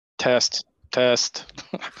Test.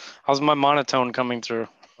 How's my monotone coming through?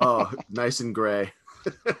 Oh, nice and gray.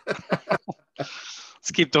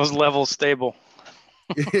 Let's keep those levels stable.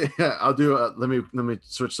 Yeah, I'll do. Let me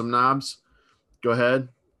switch some knobs. Go ahead.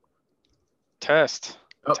 Test.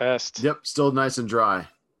 Oh, Test. Yep, still nice and dry.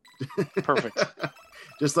 Perfect.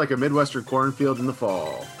 Just like a Midwestern cornfield in the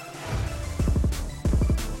fall.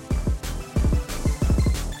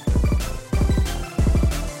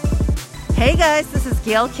 Hey guys, this is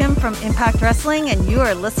Gail Kim from Impact Wrestling, and you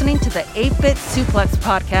are listening to the 8-Bit Suplex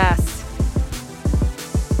Podcast.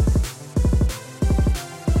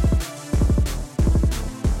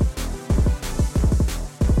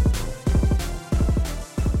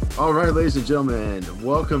 All right, ladies and gentlemen,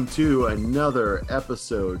 welcome to another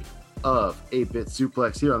episode of 8-Bit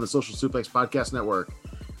Suplex here on the Social Suplex Podcast Network.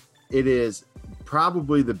 It is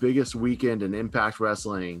probably the biggest weekend in Impact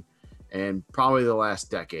Wrestling and probably the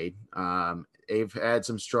last decade. They've had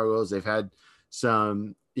some struggles. They've had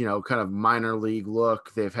some, kind of minor league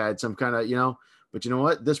look. They've had some kind of, but you know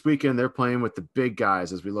what? This weekend they're playing with the big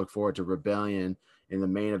guys as we look forward to Rebellion in the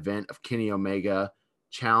main event of Kenny Omega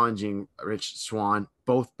challenging Rich Swann,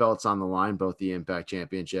 both belts on the line, both the Impact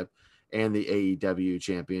Championship and the AEW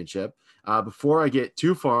Championship. Before I get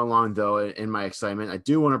too far along, though, in my excitement, I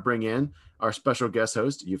do want to bring in our special guest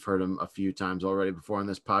host. You've heard him a few times already before on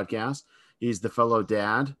this podcast. He's the fellow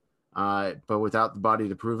dad, but without the body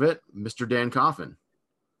to prove it, Mr. Dan Coffin.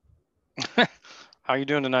 How you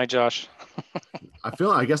doing tonight, Josh? I feel,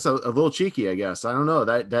 I guess, a little cheeky, I guess. I don't know.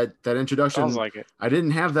 That introduction, sounds like it. I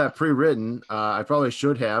didn't have that pre-written. I probably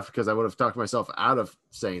should have, because I would have talked myself out of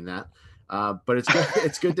saying that. But it's good.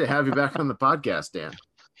 It's good to have you back on the podcast, Dan.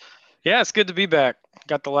 Yeah, it's good to be back.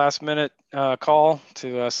 Got the last minute call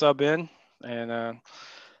to sub in, and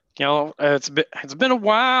it's been a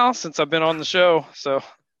while since I've been on the show, so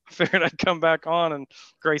I figured I'd come back on and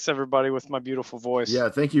grace everybody with my beautiful voice. Yeah,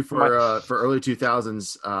 thank you for early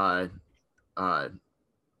 2000s,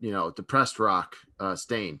 depressed rock,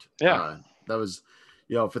 Stained. Yeah, that was,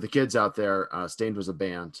 for the kids out there, Stained was a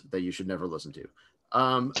band that you should never listen to.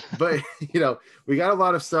 But we got a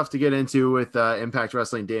lot of stuff to get into with Impact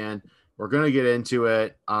Wrestling, Dan. We're going to get into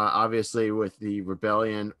it, obviously, with the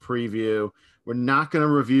Rebellion preview. We're not going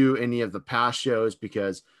to review any of the past shows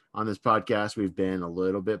because on this podcast we've been a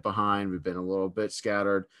little bit behind. We've been a little bit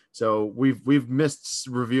scattered, so we've missed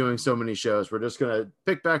reviewing so many shows. We're just going to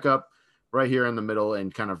pick back up right here in the middle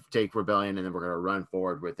and kind of take Rebellion, and then we're going to run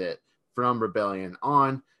forward with it from Rebellion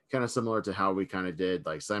on, kind of similar to how we kind of did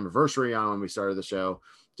like Slammiversary on when we started the show.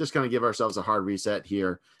 Just kind of give ourselves a hard reset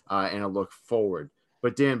here and a look forward.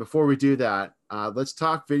 But Dan, before we do that, let's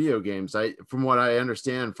talk video games. From what I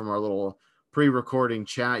understand from our little pre-recording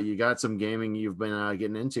chat, you got some gaming you've been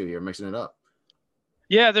getting into here, mixing it up.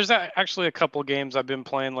 Yeah, there's actually a couple of games I've been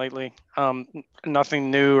playing lately. Nothing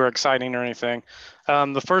new or exciting or anything.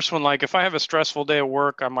 The first one, like if I have a stressful day at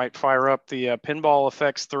work, I might fire up the Pinball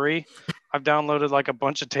Effects 3. I've downloaded like a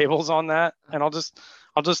bunch of tables on that, and I'll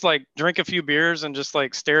just like drink a few beers and just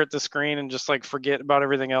like stare at the screen and just like forget about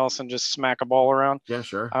everything else and just smack a ball around. Yeah,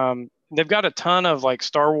 sure. They've got a ton of like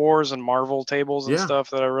Star Wars and Marvel tables and stuff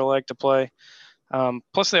that I really like to play.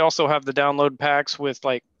 Plus they also have the download packs with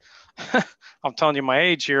like, I'm telling you my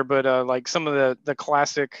age here, but like some of the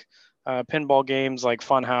classic pinball games like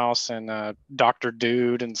Funhouse and Dr.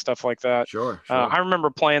 Dude and stuff like that. Sure. I remember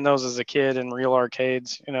playing those as a kid in real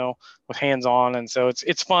arcades, with hands on. And so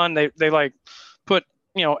it's fun. They like put,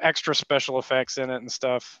 extra special effects in it and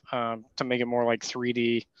stuff to make it more like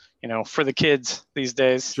 3D, for the kids these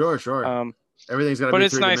days. Sure. Everything's got to be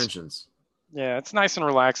 3 dimensions. Yeah, it's nice and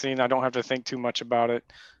relaxing. I don't have to think too much about it.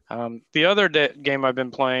 The other game I've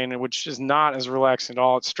been playing, which is not as relaxing at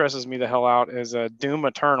all, it stresses me the hell out, is Doom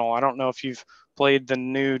Eternal. I don't know if you've played the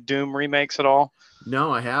new Doom remakes at all.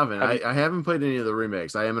 No, I haven't. I haven't played any of the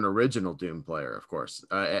remakes. I am an original Doom player, of course,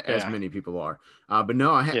 as many people are. But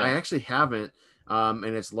no, I actually haven't. And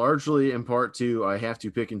it's largely in part to I have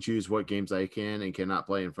to pick and choose what games I can and cannot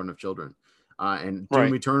play in front of children. And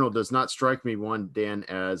Doom Eternal does not strike me, Dan,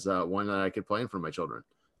 as one that I could play in front of my children.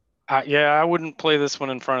 I wouldn't play this one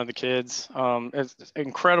in front of the kids. It's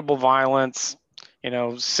incredible violence,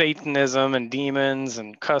 Satanism and demons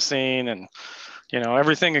and cussing and,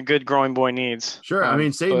 everything a good growing boy needs. Sure. I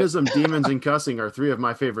mean, Satanism, demons, and cussing are 3 of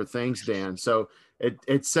my favorite things, Dan. So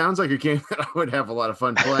it sounds like a game that I would have a lot of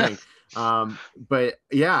fun playing. But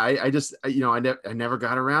yeah, I just, I never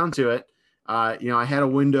got around to it. I had a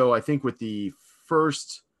window, I think with the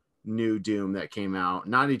first new Doom that came out,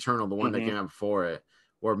 not Eternal, the one that came out before it,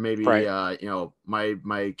 or maybe,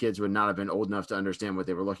 my kids would not have been old enough to understand what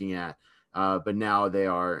they were looking at. but now they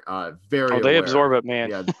are very they aware. absorb it, man.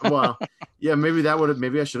 Yeah, well, yeah, maybe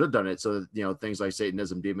I should have done it so that things like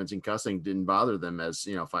Satanism, demons, and cussing didn't bother them as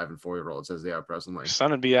 5 and 4-year-olds as they are presently. Your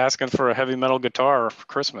son would be asking for a heavy metal guitar for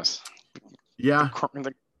Christmas. Yeah.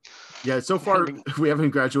 Yeah, so far we haven't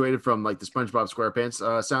graduated from like the SpongeBob SquarePants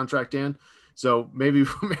soundtrack, Dan. So maybe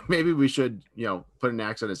we should put an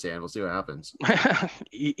axe on his hand. We'll see what happens.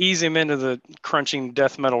 Ease him into the crunching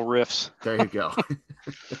death metal riffs. There you go.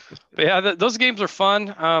 But yeah, those games are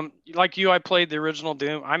fun. Like you, I played the original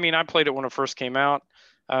Doom. I mean, I played it when it first came out.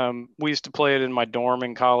 We used to play it in my dorm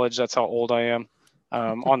in college. That's how old I am.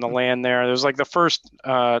 On the LAN there. It was like the first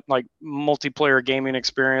like multiplayer gaming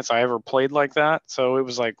experience I ever played like that. So it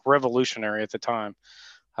was like revolutionary at the time.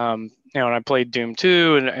 And I played Doom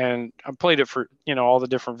 2 and I played it for, all the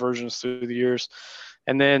different versions through the years.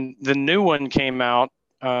 And then the new one came out.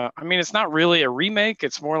 I mean, it's not really a remake.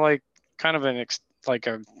 It's more like kind of like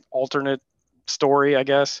a alternate story, I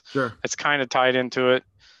guess. Sure. It's kind of tied into it.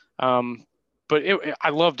 But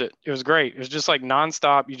I loved it. It was great. It was just like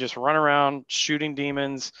nonstop. You just run around shooting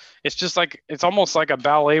demons. It's almost like a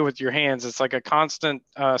ballet with your hands. It's like a constant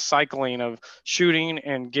cycling of shooting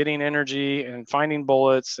and getting energy and finding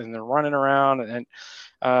bullets and then running around.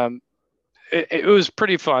 And it was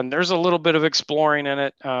pretty fun. There's a little bit of exploring in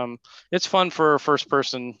it. It's fun for a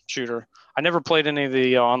first-person shooter. I never played any of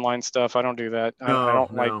the online stuff. I don't do that. I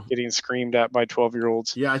don't like getting screamed at by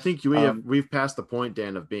 12-year-olds. Yeah, I think we've passed the point,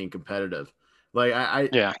 Dan, of being competitive. Like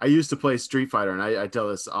I used to play Street Fighter, and I tell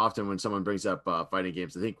this often when someone brings up fighting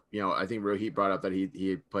games. I think Rohit brought up that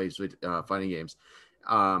he plays fighting games.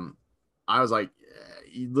 I was like,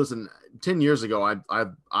 listen, 10 years ago,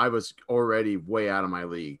 I was already way out of my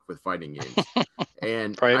league with fighting games,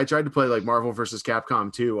 and right. I tried to play like Marvel vs.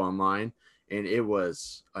 Capcom 2 online, and it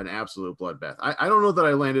was an absolute bloodbath. I don't know that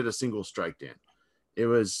I landed a single strike, Dan. It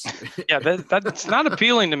was yeah, that's not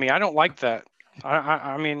appealing to me. I don't like that.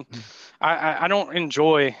 I mean, I don't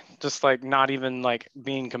enjoy just like not even like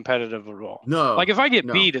being competitive at all. No, like if I get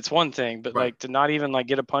beat, it's one thing, but right. like to not even like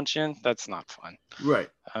get a punch in, that's not fun. Right.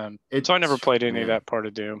 So I never played any of that part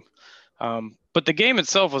of Doom. But the game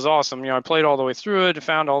itself was awesome. I played all the way through it,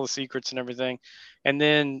 found all the secrets and everything. And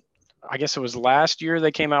then I guess it was last year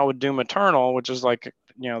they came out with Doom Eternal, which is like,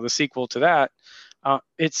 the sequel to that.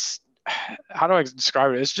 It's, how do I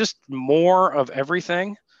describe it? It's just more of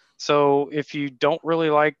everything. So if you don't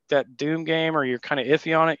really like that Doom game or you're kind of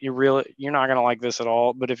iffy on it, you're not going to like this at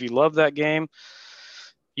all. But if you love that game,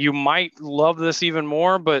 you might love this even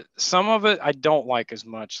more. But some of it I don't like as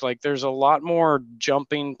much. Like there's a lot more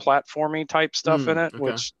jumping, platforming type stuff in it,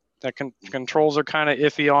 which the controls are kind of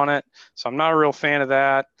iffy on it. So I'm not a real fan of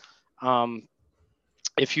that.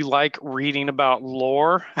 If you like reading about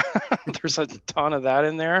lore, there's a ton of that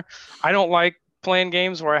in there. I don't like playing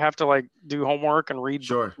games where I have to like do homework and read.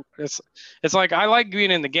 Sure. It's like I like being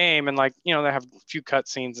in the game and like they have a few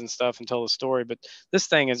cutscenes and stuff and tell the story, but this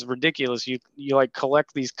thing is ridiculous. You like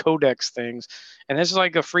collect these codex things, and it's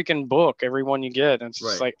like a freaking book every one you get. And it's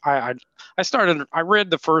just like I read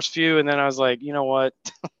the first few, and then I was like, you know what,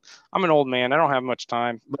 I'm an old man. I don't have much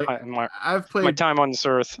time. I've played my time on this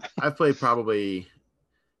earth. I've played probably.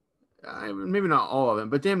 Maybe not all of them,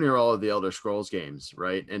 but damn near all of the Elder Scrolls games,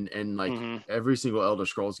 right? And like every single Elder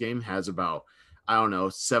Scrolls game has about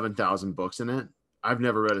 7,000 books in it. I've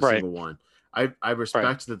never read a single one. I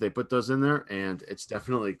respect that they put those in there, and it's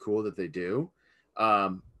definitely cool that they do.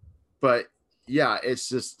 But yeah, it's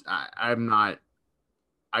just I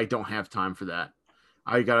don't have time for that.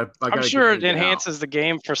 I'm sure it enhances the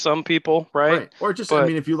game for some people, right? Or just,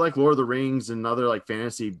 if you like Lord of the Rings and other like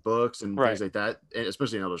fantasy books and things like that,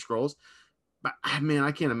 especially in Elder Scrolls, but man,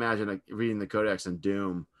 I can't imagine like reading the Codex and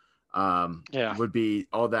Doom would be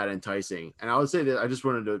all that enticing. And I would say that I just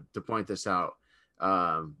wanted to point this out.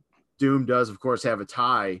 Doom does, of course, have a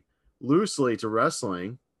tie loosely to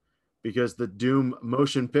wrestling because the Doom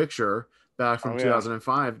motion picture back from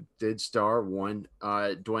 2005 did star one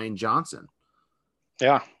Dwayne Johnson.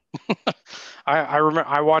 Yeah. I remember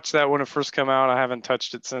I watched that when it first came out. I haven't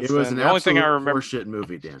touched it since. It was then. The only thing I remember horseshit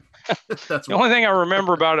movie, Dan. That's the only thing I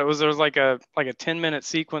remember about it was there was like a 10-minute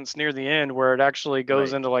sequence near the end where it actually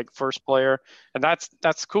goes into like first player, and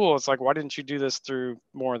that's cool. It's like, why didn't you do this through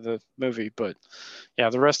more of the movie? But yeah,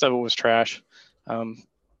 the rest of it was trash.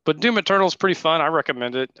 But Doom Eternal is pretty fun. I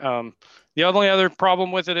recommend it. The only other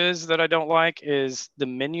problem with it is that I don't like is the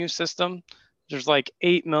menu system. There's like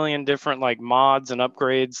 8 million different like mods and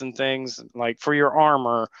upgrades and things, like for your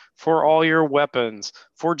armor, for all your weapons,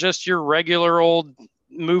 for just your regular old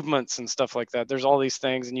movements and stuff like that. There's all these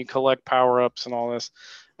things, and you collect power-ups and all this.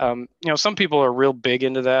 Some people are real big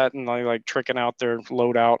into that and they like tricking out their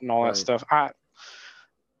loadout and all that stuff.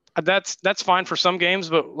 That's fine for some games,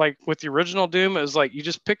 but like with the original Doom, it was like you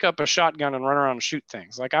just pick up a shotgun and run around and shoot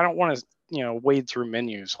things. Like I don't want to, wade through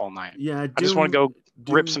menus all night. Yeah, I just want to go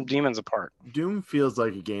rip some demons apart. Doom feels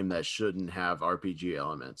like a game that shouldn't have RPG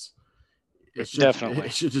elements. Definitely.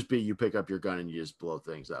 It should just be you pick up your gun and you just blow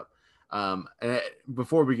things up.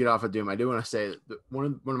 Before we get off of Doom, I do want to say that one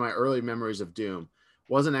of my early memories of Doom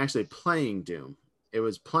wasn't actually playing Doom. It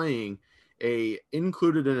was playing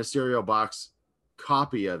included in a cereal box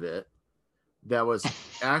copy of it that was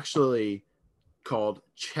actually called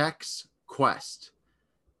Chex Quest,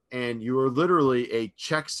 and you were literally a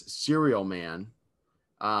Chex cereal man,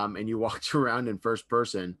 and you walked around in first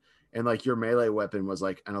person, and like your melee weapon was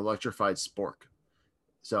like an electrified spork.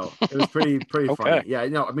 So it was pretty Okay. funny. Yeah,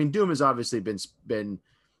 no, I mean Doom has obviously been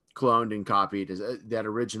cloned and copied as that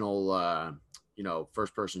original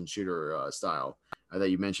first person shooter style that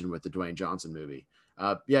you mentioned with the Dwayne Johnson movie.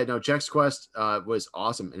 Chex Quest was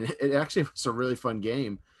awesome, and it actually was a really fun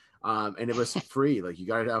game, and it was free. Like you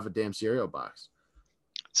got it out of a damn cereal box.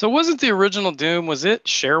 So wasn't the original Doom, was it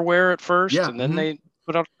shareware at first? Yeah. And then they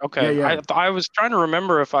put out, okay. Yeah. I was trying to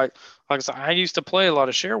remember if like I said, I used to play a lot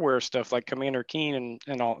of shareware stuff like Commander Keen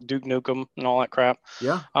and all Duke Nukem and all that crap.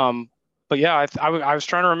 Yeah. But yeah, I was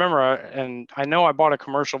trying to remember, and I know I bought a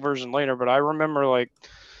commercial version later, but I remember like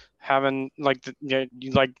having like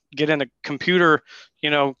you like get in a computer,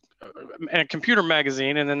 in a computer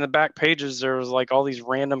magazine, and in the back pages there was like all these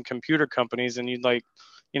random computer companies, and you'd like,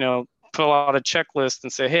 fill out a checklist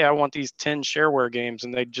and say, hey, I want these 10 shareware games,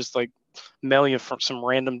 and they'd just like mail you from some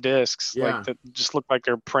random discs like that just look like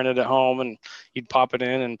they're printed at home, and you'd pop it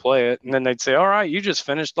in and play it, and then they'd say, all right, you just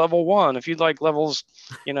finished level 1. If you'd like levels,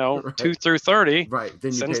 right. 2 through 30, right,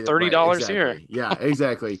 then you send pay $30 exactly. here. Yeah,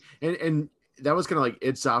 exactly. and that was kind of like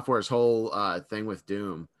id Software's whole thing with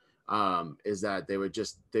Doom, is that they would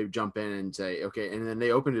jump in and say, okay, and then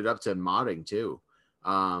they opened it up to modding too.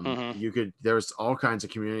 There was all kinds of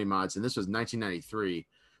community mods, and this was 1993.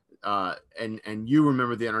 And you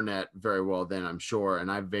remember the internet very well then, I'm sure,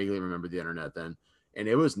 and I vaguely remember the internet then, and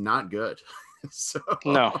it was not good. So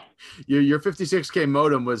no, your 56K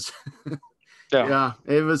modem was yeah,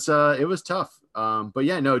 it was tough. But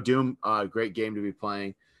yeah, no, Doom, great game to be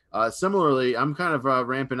playing. Similarly, I'm kind of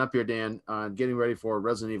ramping up here, Dan, getting ready for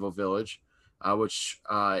Resident Evil Village, which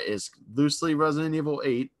is loosely Resident Evil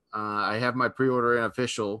 8. I have my pre-order and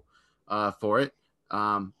official for it.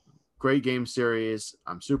 Great game series.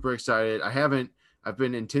 I'm super excited. I've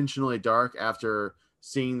been intentionally dark after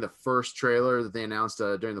seeing the first trailer that they announced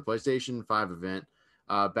during the PlayStation 5 event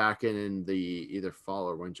back in the either fall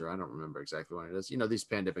or winter. I don't remember exactly when it is. These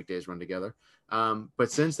pandemic days run together.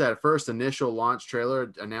 But since that first initial launch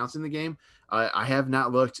trailer announcing the game, I have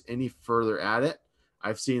not looked any further at it.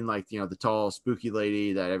 I've seen the tall spooky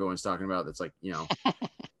lady that everyone's talking about. That's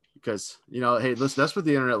because hey, listen, that's what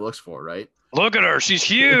the internet looks for, right? Look at her, she's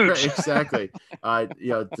huge. Exactly.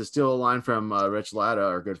 To steal a line from Rich Latta,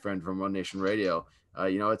 our good friend from One Nation Radio,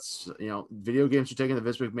 it's video games are taking the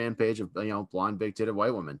Vince McMahon page of blonde, big-titted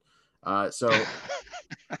white woman. So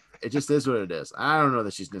it just is what it is. I don't know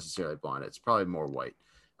that she's necessarily blonde. It's probably more white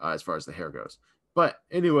as far as the hair goes. But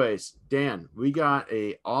anyways, Dan, we got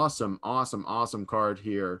a awesome card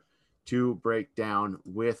here to break down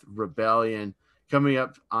with Rebellion coming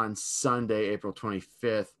up on Sunday, April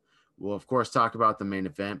 25th. We'll, of course, talk about the main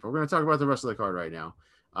event, but we're going to talk about the rest of the card right now.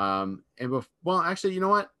 Actually, you know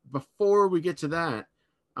what? Before we get to that,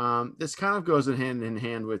 this kind of goes hand in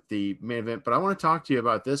hand with the main event, but I want to talk to you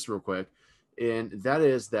about this real quick, and that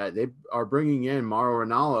is that they are bringing in Mauro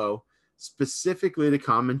Ranallo specifically to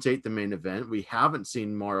commentate the main event. We haven't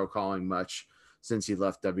seen Mauro calling much since he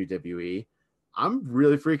left WWE. I'm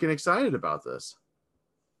really freaking excited about this.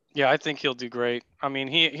 Yeah, I think he'll do great. I mean,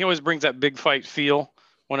 he always brings that big fight feel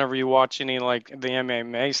whenever you watch any like the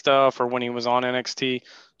MMA stuff or when he was on NXT.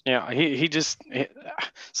 Yeah, he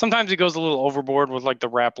sometimes he goes a little overboard with like the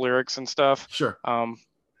rap lyrics and stuff. Sure.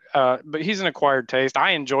 But he's an acquired taste.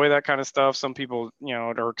 I enjoy that kind of stuff. Some people,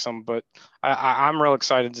 it irks them, but I'm real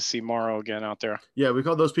excited to see Mauro again out there. Yeah, we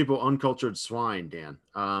call those people uncultured swine, Dan.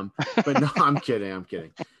 But no, I'm kidding.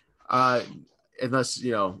 Unless,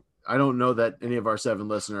 I don't know that any of our 7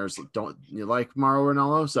 listeners don't like Mauro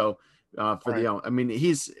Ranallo. So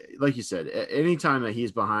he's, like you said, anytime that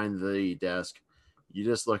he's behind the desk, you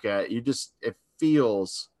just look at, it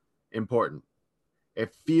feels important.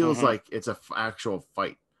 It feels like it's a actual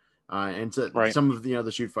fight. Some of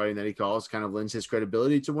the shoot fighting that he calls kind of lends his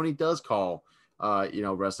credibility to when he does call,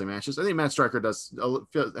 wrestling matches. I think Matt Striker does a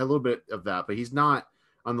little bit of that, but he's not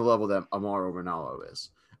on the level that Mauro Ranallo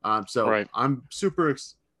is. So Right. I'm super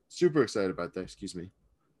excited about that. Excuse me.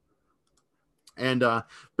 And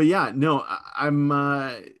but yeah, no,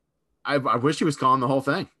 I wish he was calling the whole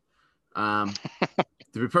thing.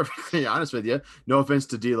 To be perfectly honest with you, no offense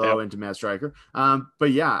to D'Lo Yep. and to Matt Striker.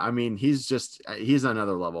 But yeah, I mean, he's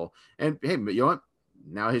another level. And hey, but you know what?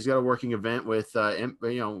 Now he's got a working event with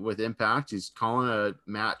with Impact. He's calling a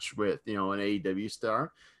match with an AEW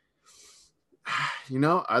star.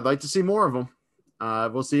 I'd like to see more of them.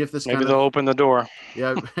 We'll see if this Maybe they'll open the door.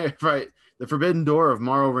 yeah, right. The forbidden door of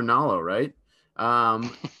Mauro Ranallo, right?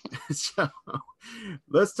 So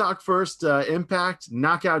let's talk first Impact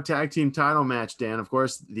Knockout Tag Team title match, Dan. Of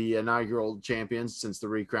course, the inaugural champions since the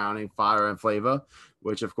recrowning, Fire and Flava,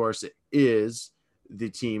 which of course is the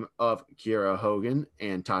team of Kiera Hogan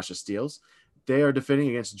and Tasha Steelz. They are defending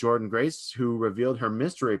against Jordynne Grace, who revealed her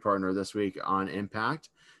mystery partner this week on Impact,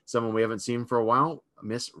 someone we haven't seen for a while,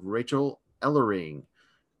 Miss Rachel Ellering.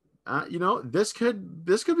 This could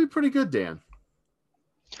be pretty good, Dan.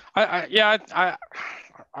 I'm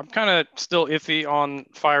kind of still iffy on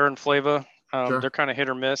Fire and Flava. Sure. They're kind of hit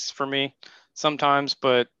or miss for me sometimes,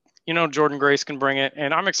 but Jordynne Grace can bring it,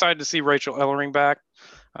 and I'm excited to see Rachel Ellering back.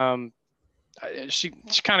 She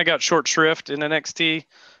kind of got short shrift in NXT.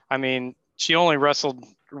 I mean, she only wrestled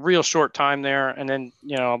a real short time there, and then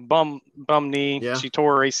bum knee. Yeah. She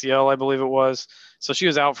tore her ACL, I believe it was. So she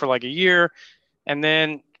was out for like a year, and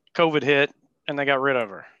then COVID hit, and they got rid of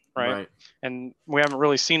her. Right. And we haven't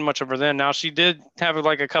really seen much of her then. Now she did have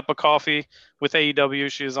like a cup of coffee with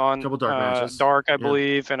AEW. She was on couple dark matches. Dark, I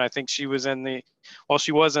believe, and I think she was in the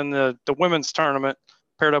women's tournament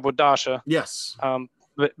paired up with Dasha. Yes.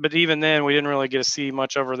 But even then, we didn't really get to see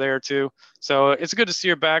much of her there too. So it's good to see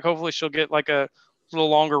her back. Hopefully, she'll get like a little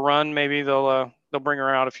longer run. Maybe they'll bring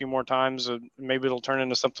her out a few more times. Maybe it'll turn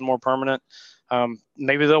into something more permanent.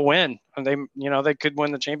 Maybe they'll win, and they could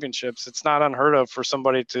win the championships. It's not unheard of for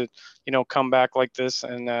somebody to come back like this,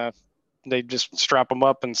 and they just strap them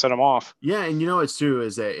up and set them off. Yeah, and it's true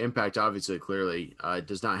is that Impact obviously clearly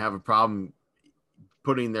does not have a problem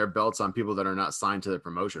putting their belts on people that are not signed to the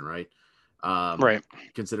promotion, right? Right.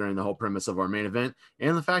 Considering the whole premise of our main event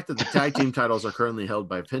and the fact that the tag team titles are currently held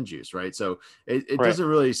by Finjuice, right? So it doesn't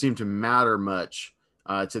really seem to matter much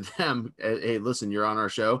to them. Hey, listen, you're on our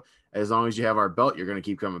show. As long as you have our belt, you're going to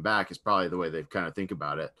keep coming back. Is probably the way they kind of think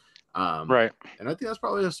about it. Right. And I think that's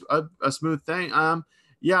probably a smooth thing.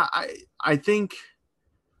 Yeah, I think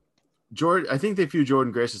they view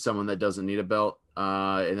Jordynne Grace as someone that doesn't need a belt.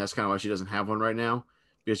 And that's kind of why she doesn't have one right now,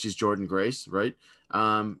 because she's Jordynne Grace, right?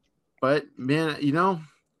 But man,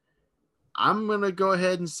 I'm going to go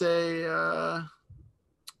ahead and say, that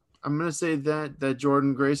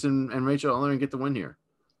Jordynne Grace and Rachel Ellering get the win here.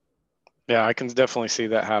 Yeah, I can definitely see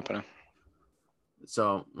that happening.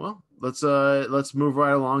 So, well, let's move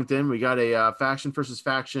right along. Then we got a faction versus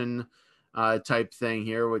faction type thing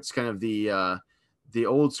here, which is kind of the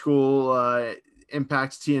old school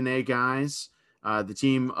Impact TNA guys, the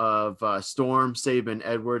team of Storm, Sabin,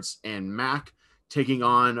 Edwards, and Mac, taking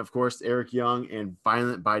on, of course, Eric Young and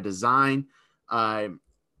Violent by Design.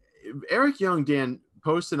 Eric Young, Dan,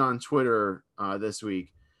 posted on Twitter this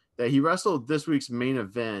week that he wrestled this week's main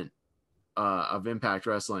event of Impact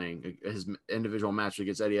Wrestling, his individual match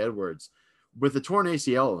against Eddie Edwards, with a torn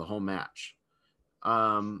ACL the whole match,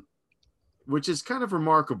 which is kind of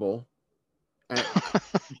remarkable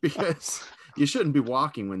because you shouldn't be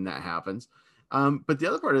walking when that happens. But the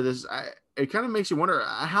other part of this, it kind of makes you wonder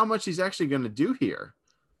how much he's actually going to do here.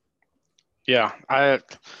 Yeah, I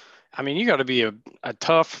mean, you got to be a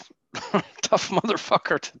tough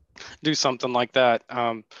motherfucker to do something like that.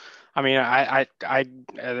 I mean,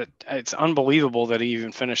 it's unbelievable that he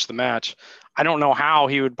even finished the match. I don't know how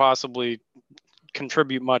he would possibly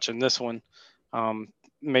contribute much in this one.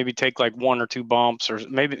 Maybe take like one or two bumps, or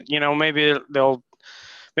maybe they'll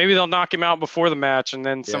knock him out before the match, and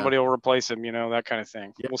then somebody will replace him. That kind of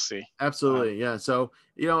thing. Yeah, we'll see. Absolutely, yeah. So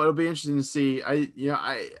it'll be interesting to see. I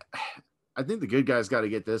think the good guys got to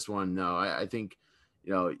get this one. No, I think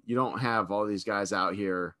you don't have all these guys out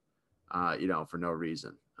here, for no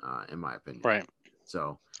reason. In my opinion. Right.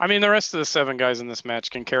 So, I mean, the rest of the 7 guys in this match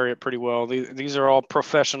can carry it pretty well. These are all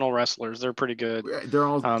professional wrestlers. They're pretty good. They're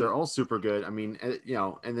all super good. I mean,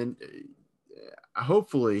 and then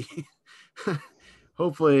hopefully,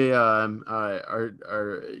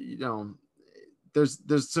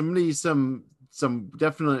 there's some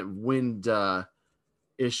definite wind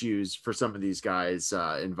issues for some of these guys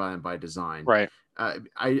in Violent by Design. Right.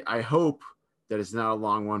 I hope that it's not a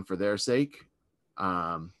long one for their sake.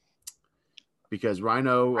 Because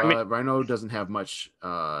Rhino doesn't have much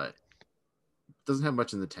in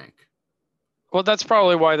the tank. Well, that's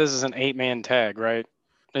probably why this is an 8-man tag, right?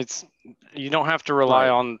 You don't have to rely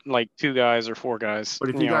on like 2 guys or 4 guys.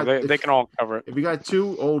 But if they can all cover it. If you got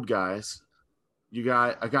 2 old guys, you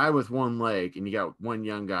got a guy with 1 leg, and you got 1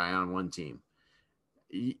 young guy on 1 team.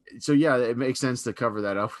 So yeah, it makes sense to cover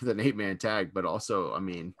that up with an 8-man tag, but also, I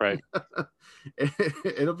mean, right.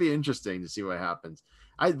 It'll be interesting to see what happens.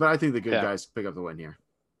 But I think the good guys pick up the win here.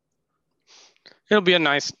 It'll be a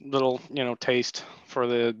nice little, taste for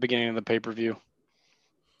the beginning of the pay-per-view.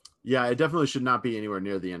 Yeah, it definitely should not be anywhere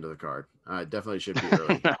near the end of the card. It definitely should be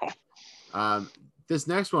early. No. This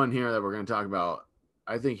next one here that we're going to talk about,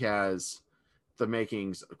 I think has the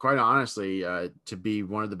makings, quite honestly, to be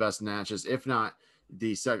one of the best matches, if not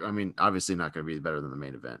the second. I mean, obviously not going to be better than the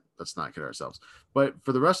main event. Let's not kid ourselves. But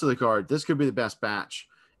for the rest of the card, this could be the best match.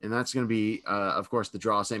 And that's going to be, of course, the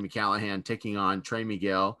draw, Sami Callihan taking on Trey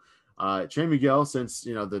Miguel. Trey Miguel, since,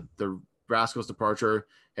 the Rascals departure,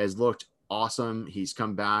 has looked awesome. He's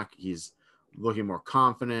come back. He's looking more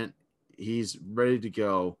confident. He's ready to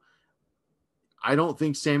go. I don't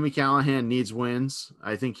think Sami Callihan needs wins.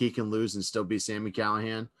 I think he can lose and still be Sami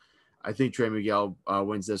Callihan. I think Trey Miguel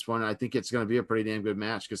wins this one. I think it's going to be a pretty damn good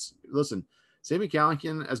match because, listen, Sami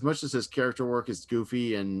Callihan, as much as his character work is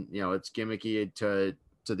goofy and, it's gimmicky to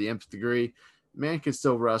the nth degree, man can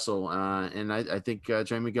still wrestle. And I think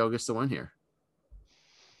Trey Miguel gets the win here.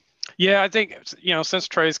 Yeah, I think, since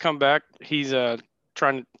Trey's come back, he's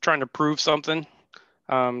trying to prove something.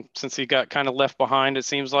 Since he got kind of left behind, it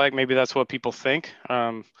seems like maybe that's what people think.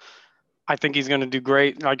 I think he's going to do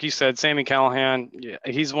great. Like you said, Sami Callihan,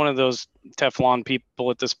 he's one of those Teflon people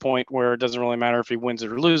at this point where it doesn't really matter if he wins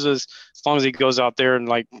or loses. As long as he goes out there and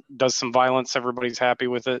does some violence, everybody's happy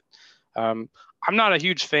with it. I'm not a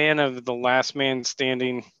huge fan of the last man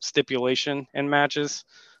standing stipulation in matches.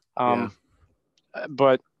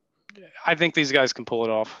 But I think these guys can pull it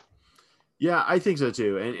off. Yeah, I think so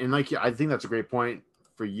too. And I think that's a great point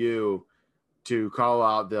for you to call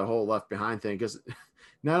out the whole left behind thing, because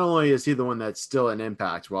not only is he the one that's still an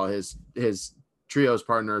Impact while his trios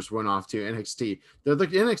partners went off to NXT. They're the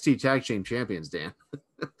NXT tag team champions, Dan.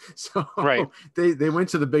 So right. They went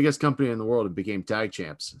to the biggest company in the world and became tag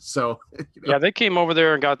champs. So yeah, they came over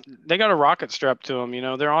there and got a rocket strapped to them.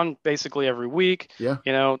 They're on basically every week. Yeah.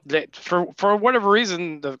 For whatever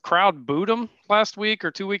reason, the crowd booed them last week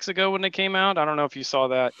or 2 weeks ago when they came out. I don't know if you saw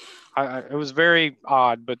that. It was very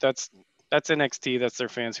odd, but that's NXT. That's their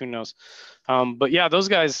fans. Who knows? But yeah, those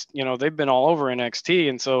guys, they've been all over NXT,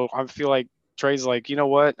 and so I feel like Trey's like, you know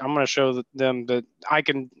what? I'm going to show them that I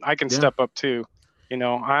can step up too.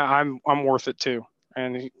 I'm worth it too.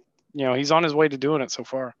 And he's on his way to doing it so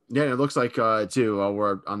far. Yeah, it looks like too, while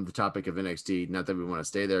we're on the topic of NXT, not that we want to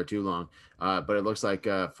stay there too long, but it looks like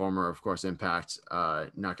former, of course, Impact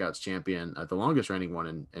Knockouts champion, the longest reigning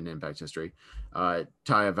one in Impact history,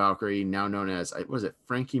 Taya Valkyrie, now known as, was it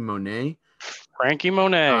Frankie Monet? Frankie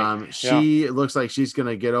Monet. She looks like she's going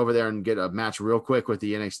to get over there and get a match real quick with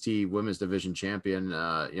the NXT Women's Division champion,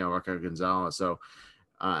 Raquel Gonzalez. So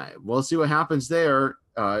we'll see what happens there.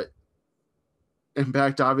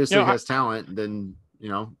 Impact obviously has talent. Then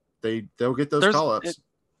they'll get those call-ups.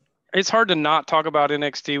 It's hard to not talk about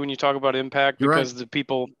NXT when you talk about Impact because the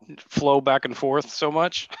people flow back and forth so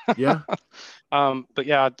much. Yeah. But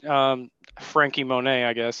yeah, Frankie Monet,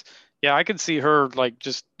 I guess. Yeah, I could see her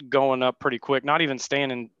just going up pretty quick, not even staying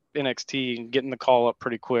in NXT and getting the call up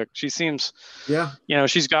pretty quick. She seems,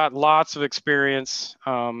 she's got lots of experience.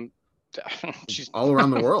 She's all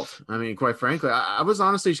around the world. I mean, quite frankly, I was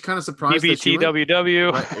honestly kind of surprised.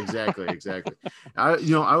 BBTWW. Right, exactly.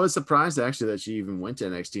 I was surprised actually that she even went to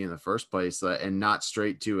NXT in the first place and not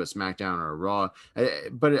straight to a SmackDown or a Raw.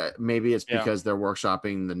 But maybe it's because they're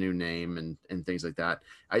workshopping the new name and things like that.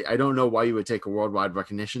 I don't know why you would take a worldwide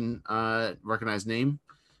recognized name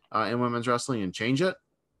in women's wrestling and change it.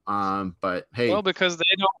 But hey, well, because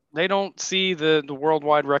they don't see the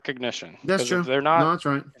worldwide recognition. That's true. They're not. No, that's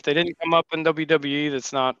right. If they didn't come up in WWE,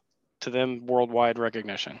 that's not to them worldwide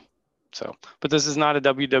recognition. So, but this is not a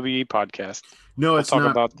WWE podcast. No, it's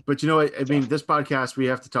not. But you know what? I mean, this podcast we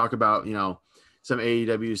have to talk about some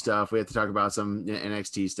AEW stuff. We have to talk about some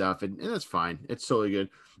NXT stuff, and that's fine. It's totally good.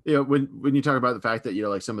 When you talk about the fact that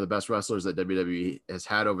like some of the best wrestlers that WWE has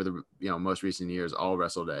had over the most recent years all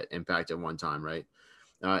wrestled at Impact at one time, right?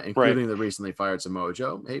 Including the recently fired Samoa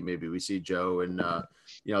Joe. Hey, maybe we see Joe and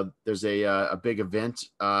there's a big event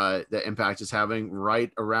that Impact is having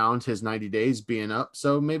right around his 90 days being up.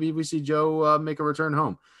 So maybe we see Joe make a return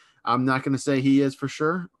home. I'm not going to say he is for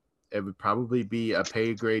sure. It would probably be a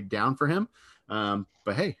pay grade down for him.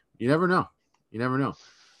 But hey, you never know.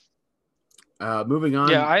 Moving on.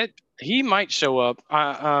 Yeah, he might show up.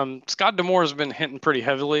 Scott D'Amore has been hinting pretty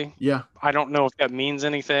heavily. Yeah. I don't know if that means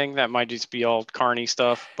anything. That might just be all carny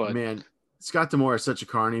stuff. But man, Scott D'Amore is such a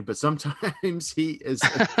carny, but sometimes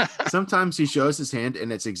sometimes he shows his hand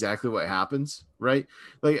and it's exactly what happens, right?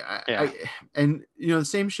 Like, and the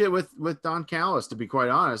same shit with Don Callis. To be quite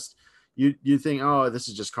honest, you think, oh, this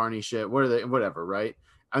is just carny shit. What are they? Whatever, right?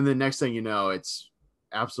 And the next thing you know, it's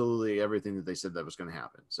absolutely everything that they said that was going to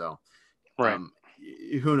happen. So, right.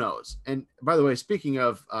 Who knows? And by the way, speaking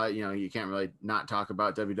of, you can't really not talk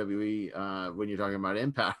about WWE when you're talking about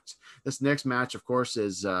Impact. This next match, of course,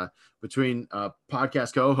 is between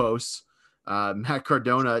podcast co-hosts Matt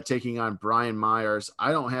Cardona taking on Brian Myers.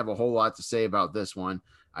 I don't have a whole lot to say about this one.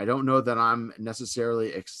 I don't know that I'm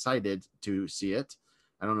necessarily excited to see it.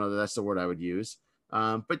 I don't know that that's the word I would use.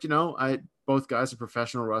 But both guys are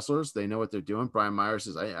professional wrestlers. They know what they're doing. Brian Myers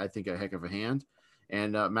is, I think, a heck of a hand.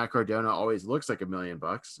 And Matt Cardona always looks like $1 million.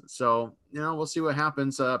 So, we'll see what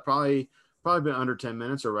happens. Probably been under 10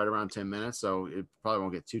 minutes or right around 10 minutes. So it probably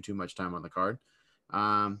won't get too much time on the card.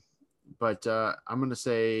 But I'm going to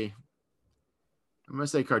say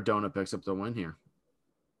Cardona picks up the win here.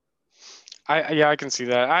 I can see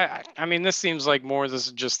that. I mean, this seems like this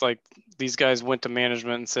is just like these guys went to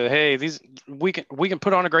management and said, hey, we can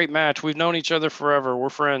put on a great match. We've known each other forever. We're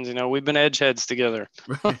friends. We've been edge heads together.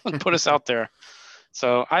 Put us out there.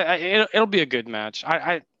 So it'll be a good match.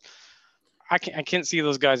 I can't see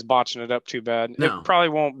those guys botching it up too bad. No. It probably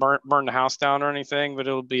won't burn the house down or anything, but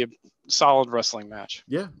it'll be a solid wrestling match.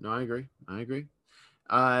 Yeah, no, I agree.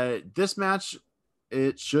 This match,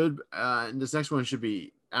 this next one should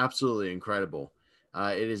be absolutely incredible.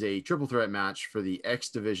 It is a triple threat match for the X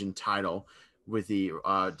Division title with the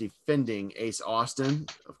defending Ace Austin,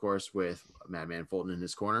 of course, with Madman Fulton in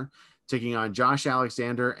his corner, taking on Josh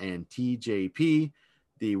Alexander and TJP,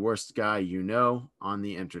 the worst guy on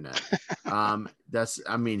the internet.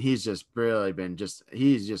 He's just really been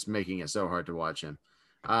he's just making it so hard to watch him.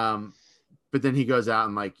 But then he goes out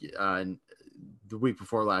and the week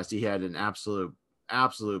before last, he had an absolute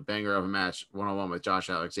banger of a match one-on-one with Josh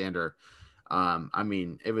Alexander.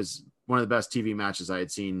 It was one of the best TV matches I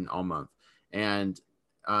had seen all month. And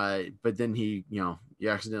but then you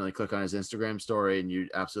accidentally click on his Instagram story and you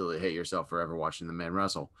absolutely hate yourself for ever watching the man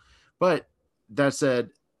wrestle. But that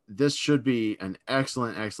said, this should be an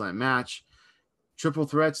excellent match. Triple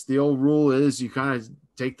threats, the old rule is you kind of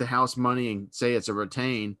take the house money and say it's a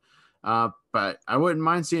retain. But I wouldn't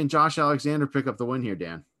mind seeing Josh Alexander pick up the win here,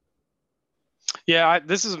 Dan. Yeah,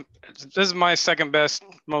 this is my second best,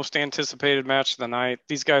 most anticipated match of the night.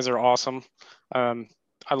 These guys are awesome.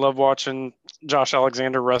 I love watching Josh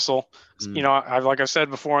Alexander wrestle. Like I said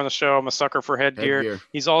before on the show, I'm a sucker for headgear.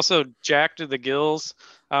 He's also jacked to the gills.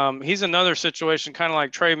 He's another situation kind of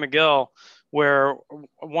like Trey Miguel, where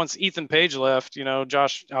once Ethan Page left,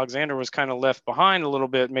 Josh Alexander was kind of left behind a little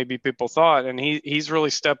bit, maybe people thought, and he's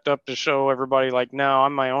really stepped up to show everybody like, no,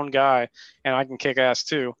 I'm my own guy and I can kick ass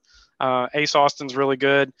too. Ace Austin's really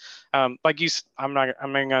good. I'm not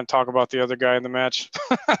going to talk about the other guy in the match.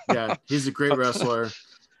 Yeah, he's a great wrestler.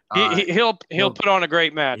 He'll put on a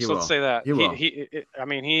great match. Let's say that. He will.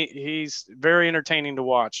 He's very entertaining to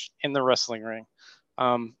watch in the wrestling ring.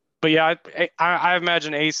 But yeah, I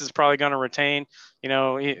imagine Ace is probably going to retain.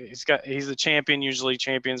 He's the champion. Usually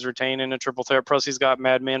champions retain in a triple threat. Plus he's got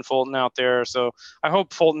Madman Fulton out there. So I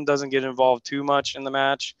hope Fulton doesn't get involved too much in the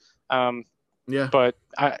match. Yeah. But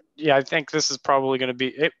I think this is probably going to be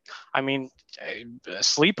it. A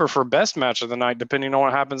sleeper for best match of the night, depending on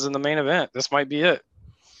what happens in the main event. This might be it.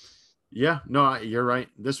 Yeah, no, you're right.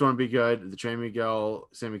 This one would be good. The Trey Miguel,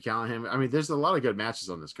 Sami Callihan. There's a lot of good matches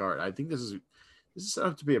on this card. I think this is set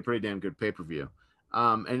up to be a pretty damn good pay-per-view.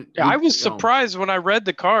 I was surprised when I read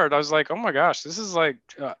the card. I was like, oh my gosh, this is like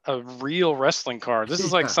a real wrestling card. This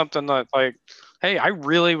is like something that like, hey, I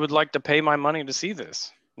really would like to pay my money to see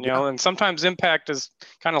this. And sometimes Impact is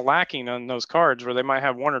kind of lacking on those cards where they might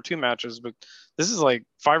have 1 or 2 matches, but this is like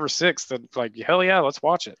 5 or 6 that like, hell yeah, let's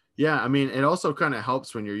watch it. Yeah. It also kind of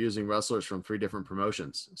helps when you're using wrestlers from 3 different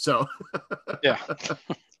promotions. So yeah,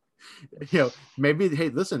 maybe, hey,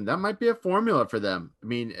 listen, that might be a formula for them.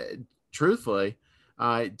 Truthfully,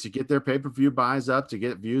 to get their pay-per-view buys up, to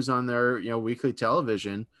get views on their, weekly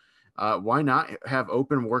television, why not have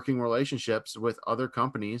open working relationships with other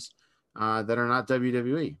companies that are not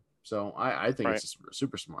WWE? So I think it's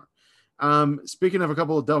super smart. Speaking of a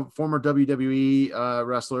couple of former WWE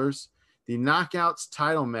wrestlers, the Knockouts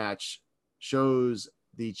title match shows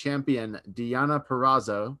the champion Deonna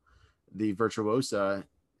Purrazzo, the virtuosa,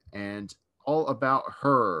 and all about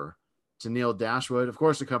her to Neil Dashwood, of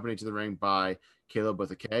course, accompanied to the ring by Caleb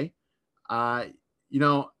with a K. Uh,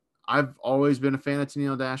 I've always been a fan of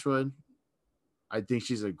Tennille Dashwood. I think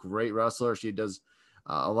she's a great wrestler. She does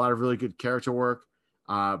a lot of really good character work.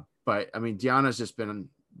 But I mean, Deanna's just been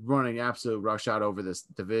running absolute rush out over this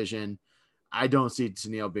division. I don't see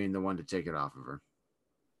Tennille being the one to take it off of her.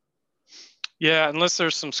 Yeah, unless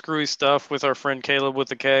there's some screwy stuff with our friend Caleb with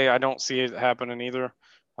the K, I don't see it happening either.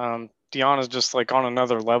 Deanna's just like on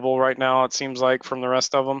another level right now, it seems like, from the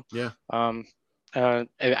rest of them. Yeah. And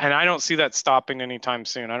I don't see that stopping anytime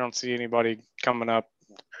soon. I don't see anybody coming up,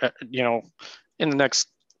 in the next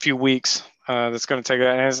few weeks that's going to take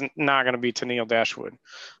that. And it's not going to be Tennille Dashwood.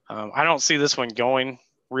 I don't see this one going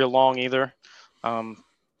real long either.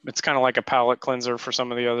 It's kind of like a palate cleanser for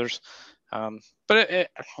some of the others. But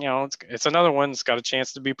it's another one that's got a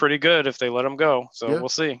chance to be pretty good if they let them go. So yeah. We'll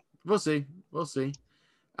see. We'll see.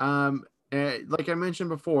 Like I mentioned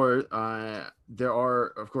before, there are,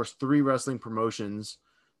 of course, 3 wrestling promotions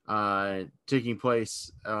taking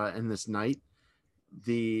place in this night.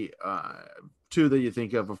 The 2 that you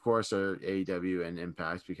think of course, are AEW and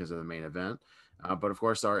Impact because of the main event. But of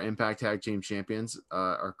course, our Impact Tag Team Champions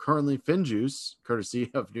are currently FinJuice, courtesy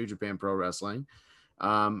of New Japan Pro Wrestling.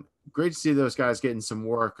 Great to see those guys getting some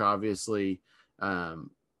work, obviously,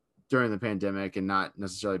 during the pandemic and not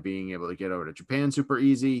necessarily being able to get over to Japan super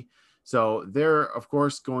easy. So they're, of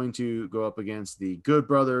course, going to go up against the Good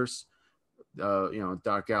Brothers,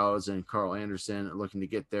 Doc Gallows and Carl Anderson, looking to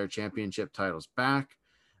get their championship titles back.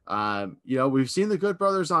 We've seen the Good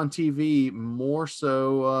Brothers on TV more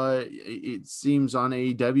so, it seems, on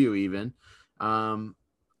AEW even.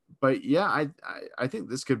 But yeah, I think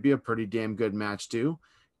this could be a pretty damn good match too,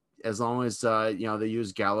 as long as they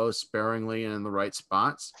use Gallows sparingly and in the right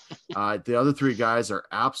spots. The other 3 guys are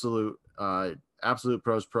absolute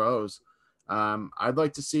pros. I'd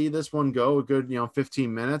like to see this one go a good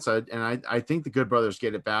 15 minutes. I think the Good Brothers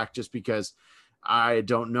get it back, just because I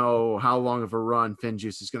don't know how long of a run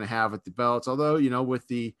FinJuice is going to have with the belts. Although with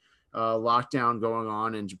the lockdown going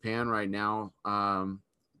on in Japan right now,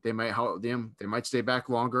 they might stay back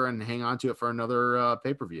longer and hang on to it for another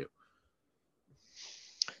pay-per-view.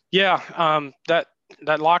 Yeah, that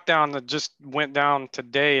lockdown that just went down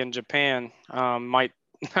today in Japan might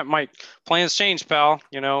plans change, pal.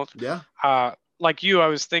 Yeah. Like you, I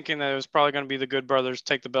was thinking that it was probably going to be the Good Brothers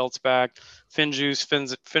take the belts back.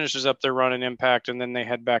 FinJuice finishes up their run in Impact, and then they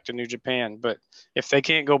head back to New Japan. But if they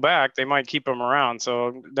can't go back, they might keep them around.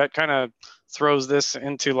 So that kind of throws this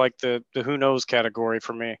into like the who knows category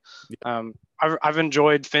for me. I've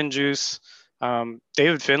enjoyed FinJuice.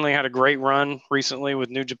 David Finlay had a great run recently with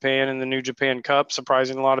New Japan in the New Japan Cup,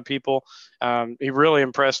 surprising a lot of people. He really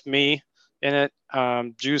impressed me in it.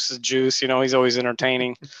 Juice is juice, he's always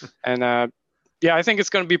entertaining. And I think it's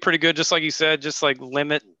going to be pretty good. Just like you said, just like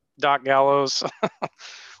limit Doc Gallows,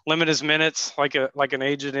 limit his minutes like an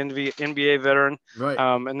aged NBA veteran. Right.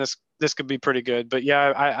 And this could be pretty good. But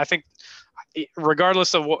yeah, I think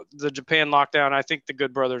regardless of what the Japan lockdown, I think the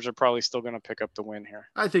Good Brothers are probably still going to pick up the win here.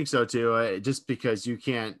 I think so too. Just because you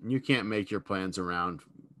can't make your plans around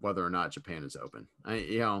whether or not Japan is open.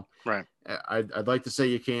 Right. I'd like to say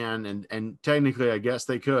you can, and technically I guess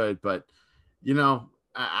they could, but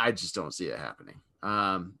I just don't see it happening.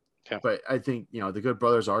 Yeah. But I think the Good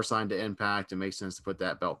Brothers are signed to Impact. It makes sense to put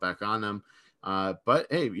that belt back on them. But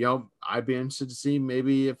hey, I'd be interested to see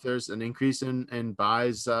maybe if there's an increase in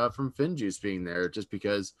buys from FinJuice being there, just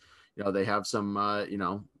because they have some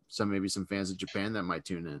some fans of Japan that might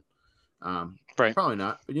tune in. Right. Probably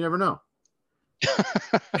not, but you never know.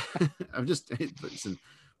 Listen,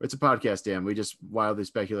 it's a podcast, Dan. We just wildly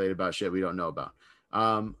speculate about shit we don't know about.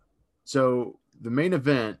 So the main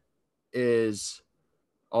event is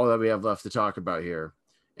all that we have left to talk about here.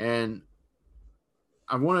 And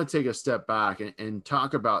I want to take a step back and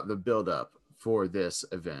talk about the buildup for this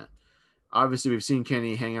event. Obviously, we've seen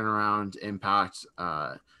Kenny hanging around Impact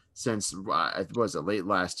since, was it late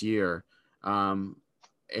last year?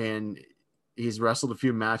 And he's wrestled a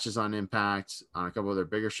few matches on Impact, on a couple of their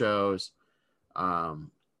bigger shows.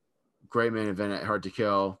 Great main event at Hard to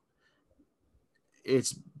Kill.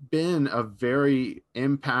 It's been a very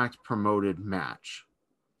Impact promoted match.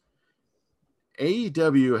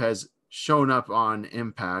 AEW has shown up on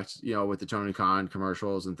Impact, with the Tony Khan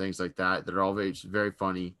commercials and things like that are all very, very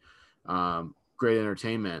funny, great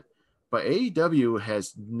entertainment. But AEW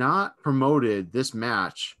has not promoted this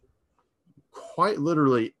match quite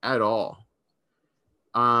literally at all.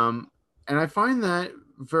 And I find that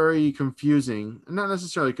very confusing, not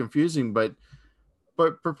necessarily confusing, but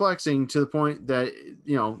perplexing, to the point that,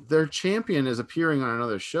 their champion is appearing on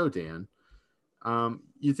another show, Dan.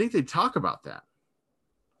 You'd think they'd talk about that.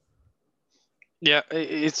 Yeah,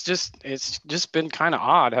 it's just been kind of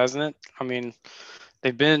odd, hasn't it? I mean,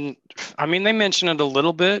 they've been, I mean, they mention it a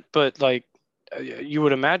little bit, but like you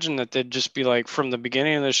would imagine that they'd just be like from the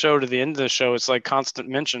beginning of the show to the end of the show, it's like constant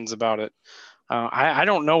mentions about it. I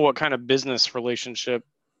don't know what kind of business relationship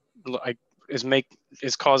like is make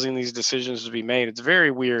is causing these decisions to be made. It's very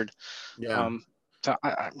weird. Yeah. Um, so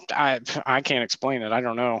I can't explain it. I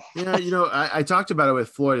don't know. Yeah, I talked about it with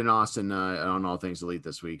Floyd and Austin on All Things Elite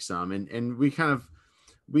this week some, and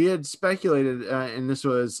we had speculated, and this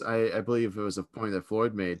was I believe it was a point that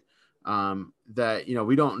Floyd made, that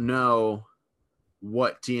we don't know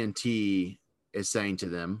what TNT is saying to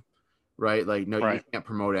them, right? Like, no, you Right. can't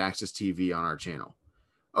promote Access TV on our channel.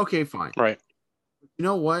 Okay, fine. Right. You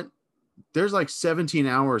know what? There's like 17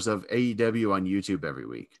 hours of AEW on YouTube every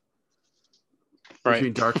week Right.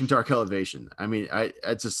 between Dark and Dark Elevation. I mean,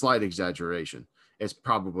 it's a slight exaggeration. It's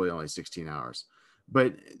probably only 16 hours,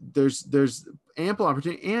 but there's ample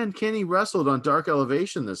opportunity. And Kenny wrestled on Dark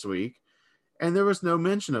Elevation this week, and there was no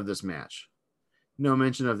mention of this match, no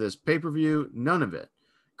mention of this pay-per-view, none of it.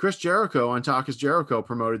 Chris Jericho on Talk is Jericho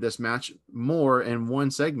promoted this match more in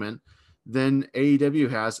one segment than AEW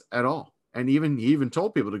has at all, and he even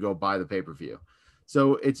told people to go buy the pay-per-view.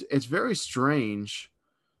 So it's very strange,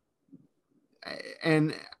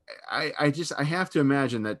 and I have to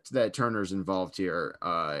imagine that Turner's involved here,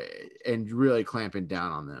 and really clamping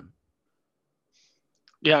down on them.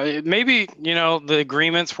 Yeah, maybe, the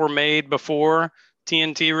agreements were made before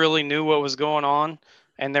TNT really knew what was going on,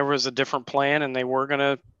 and there was a different plan and they were going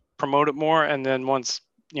to promote it more. And then once,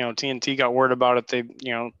 TNT got word about it, they,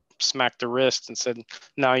 smacked the wrist and said,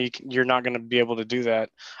 no, you're not going to be able to do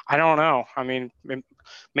that. I don't know. I mean,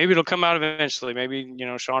 maybe it'll come out eventually. Maybe,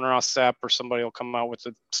 Sean Ross Sapp or somebody will come out with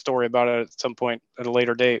a story about it at some point at a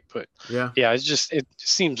later date. But yeah, it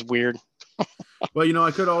seems weird. Well,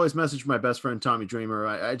 I could always message my best friend Tommy Dreamer.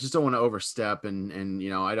 I just don't want to overstep, and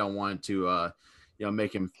I don't want to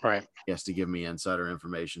make him Right. he has to give me insider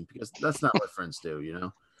information, because that's not what friends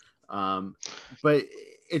do. But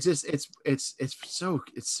it's just it's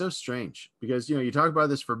so strange, because you talk about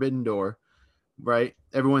this Forbidden Door, right?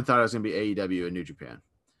 Everyone thought it was going to be AEW and New Japan.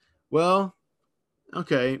 Well,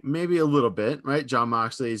 okay, maybe a little bit, right? John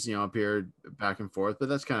Moxley's appeared back and forth, but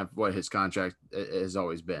that's kind of what his contract has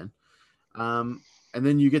always been. And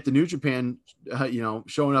then you get the New Japan,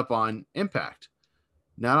 showing up on Impact,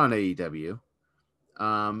 not on AEW.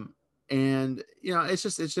 And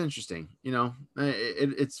it's interesting.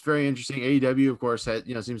 It's very interesting. AEW, of course,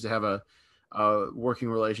 seems to have a working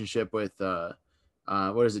relationship with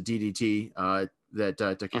what is it, DDT, that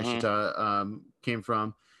Takeshita came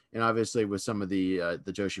from, and obviously with some of the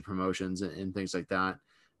Joshi promotions and things like that.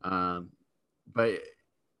 But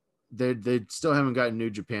they still haven't gotten New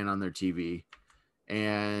Japan on their TV,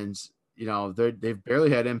 and they've barely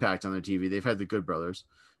had Impact on their TV. They've had the Good Brothers.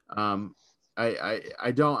 I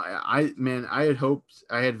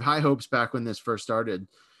had high hopes back when this first started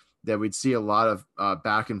that we'd see a lot of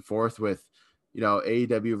back and forth with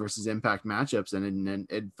AEW versus Impact matchups,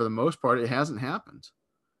 and for the most part it hasn't happened.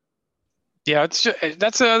 Yeah,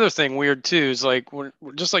 that's the other thing weird too, is like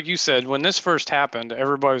just like you said, when this first happened,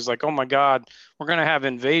 everybody was like, "Oh my God, we're gonna have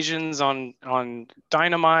invasions on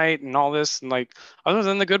Dynamite and all this," and like other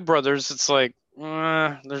than the Good Brothers, it's like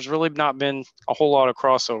there's really not been a whole lot of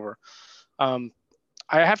crossover. I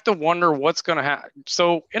have to wonder what's gonna happen.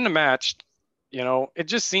 So in the match, it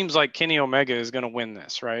just seems like Kenny Omega is gonna win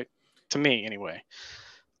this, right? To me, anyway.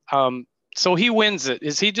 So he wins it.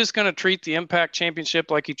 Is he just going to treat the Impact Championship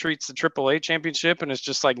like he treats the AAA Championship, and it's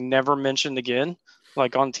just like never mentioned again,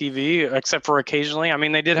 like on TV, except for occasionally? I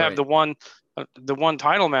mean, they did have the one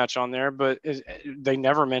title match on there, but they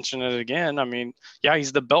never mention it again. I mean, yeah,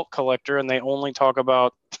 he's the belt collector, and they only talk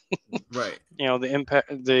about right. The Impact,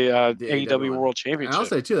 the AEW World Championship. And I'll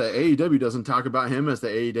say too that AEW doesn't talk about him as the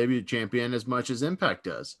AEW champion as much as Impact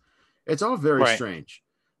does. It's all very strange.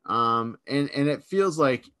 And it feels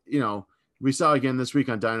like we saw again this week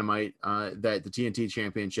on Dynamite that the TNT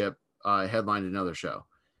Championship headlined another show.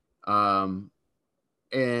 And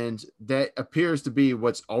that appears to be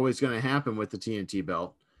what's always going to happen with the TNT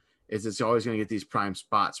belt, is it's always going to get these prime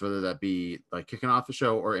spots, whether that be like kicking off the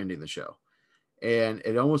show or ending the show. And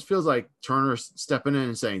it almost feels like Turner's stepping in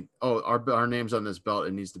and saying, "Oh, our name's on this belt.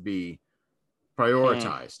 It needs to be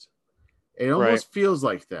prioritized." It almost feels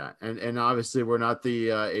like that. And obviously we're not the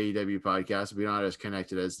AEW podcast. We're not as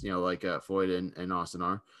connected as, like Floyd and Austin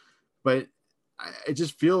are, but it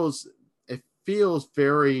just feels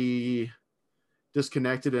very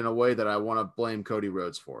disconnected in a way that I want to blame Cody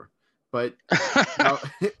Rhodes for. But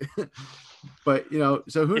but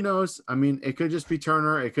so who knows? I mean, it could just be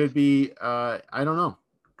Turner. It could be I don't know.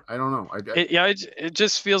 It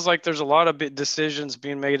just feels like there's a lot of decisions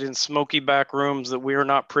being made in smoky back rooms that we are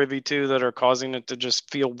not privy to that are causing it to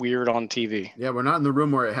just feel weird on TV. Yeah, we're not in the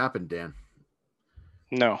room where it happened, Dan.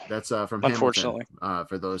 No, that's from unfortunately. Hamilton,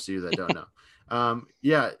 for those of you that don't know.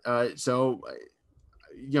 So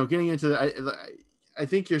getting into the, I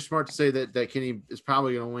think you're smart to say that Kenny is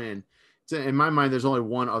probably going to win. In my mind, there's only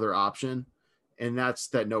one other option, and that's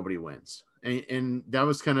that nobody wins. And that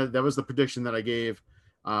was the prediction that I gave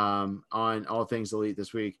on All Things Elite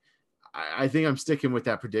this week. I think I'm sticking with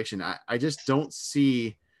that prediction. I just don't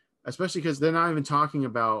see, especially because they're not even talking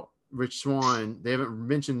about Rich Swann. They haven't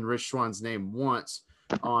mentioned Rich Swann's name once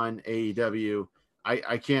on AEW.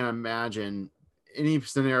 I can't imagine any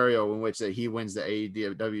scenario in which that he wins the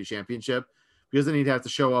AEW championship, because then he'd have to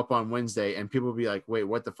show up on Wednesday and people would be like, wait,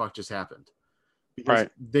 what the fuck just happened? Because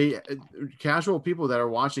they casual people that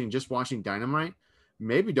are just watching Dynamite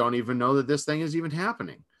maybe don't even know that this thing is even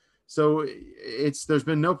happening. So there's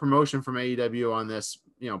been no promotion from AEW on this,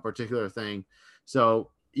 particular thing.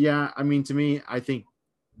 So yeah, I mean, to me, I think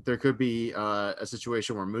there could be a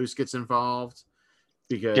situation where Moose gets involved.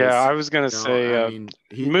 Because, I was going to say,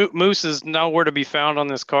 Moose is nowhere to be found on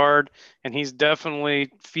this card, and he's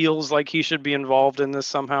definitely feels like he should be involved in this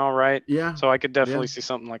somehow, right? Yeah. So I could definitely see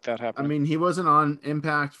something like that happening. I mean, he wasn't on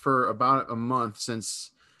Impact for about a month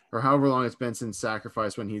or however long it's been since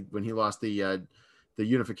Sacrifice when he lost the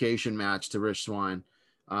unification match to Rich Swann.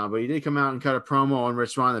 But he did come out and cut a promo on Rich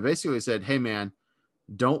Swann that basically said, hey man,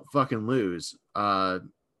 don't fucking lose.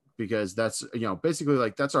 Because that's, basically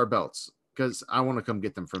like, that's our belts, because I want to come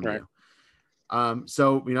get them from you.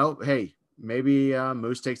 So, hey, maybe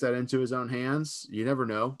Moose takes that into his own hands. You never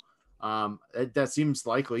know. That seems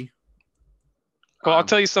likely. Well, I'll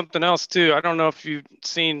tell you something else too. I don't know if you've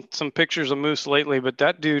seen some pictures of Moose lately, but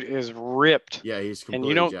that dude is ripped. Yeah, he's completely and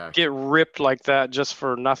you don't jacked. Get ripped like that just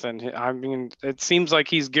for nothing. I mean, it seems like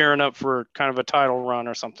he's gearing up for kind of a title run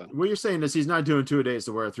or something. What you're saying is he's not doing 2 days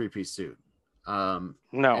to wear a 3-piece suit. No,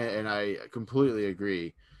 and I completely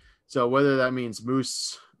agree. So whether that means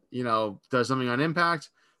Moose, does something on Impact,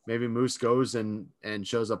 maybe Moose goes and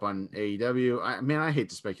shows up on AEW. I hate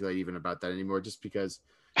to speculate even about that anymore, just because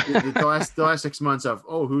the last 6 months of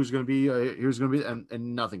who's going to be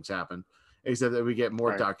and nothing's happened except that we get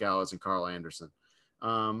more Doc Gallows and Carl Anderson.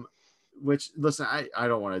 Which, listen, I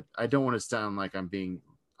don't want to sound like I'm being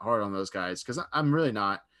hard on those guys, because I'm really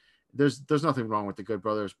not. There's nothing wrong with the Good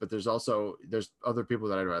Brothers, but there's other people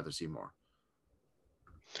that I'd rather see more.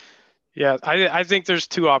 Yeah, I think there's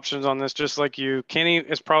two options on this, just like you. Kenny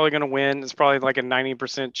is probably going to win. It's probably like a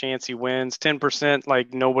 90% chance he wins, 10%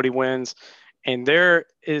 like nobody wins. And there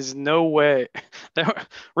is no way that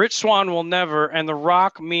Rich Swann will never, and The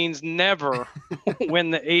Rock means never,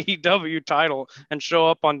 win the AEW title and show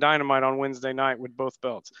up on Dynamite on Wednesday night with both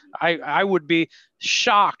belts. I would be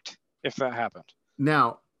shocked if that happened.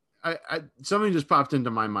 Now, something just popped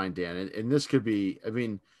into my mind, Dan, and this could be,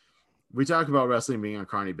 we talk about wrestling being a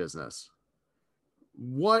carny business.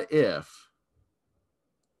 What if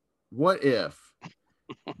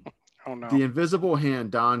oh, no. the invisible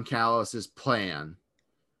hand, Don Callis's plan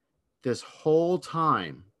this whole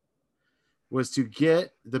time was to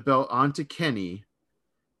get the belt onto Kenny,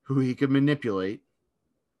 who he could manipulate,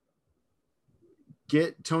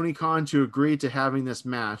 get Tony Khan to agree to having this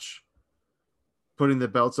match, putting the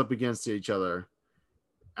belts up against each other,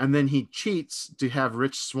 and then he cheats to have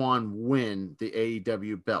Rich Swann win the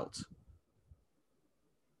AEW belt.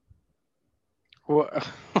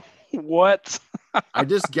 What? I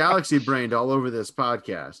just galaxy brained all over this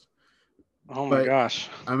podcast. Oh my gosh.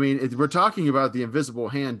 We're talking about the invisible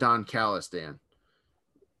hand, Don Callis, Dan.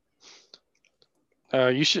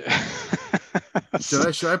 You should.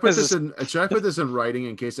 Should I put this in writing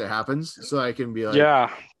in case it happens, so I can be like, yeah,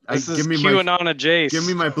 this is QAnon adjacent. Give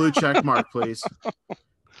me my blue check mark, please.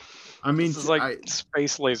 This is like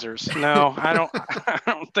space lasers. No, I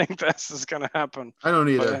don't think this is gonna happen. I don't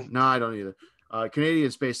either. No, I don't either. Canadian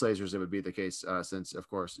space lasers, it would be the case, since of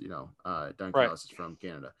course, Don Callis is from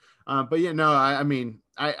Canada. But yeah, no, I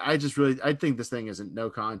think this thing isn't no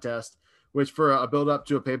contest, which for a build up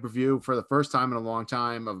to a pay-per-view for the first time in a long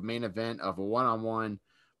time of main event of a one-on-one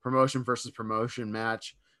promotion versus promotion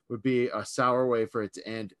match would be a sour way for it to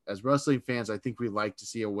end. As wrestling fans, I think we like to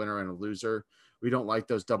see a winner and a loser. We don't like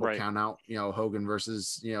those double count out, Hogan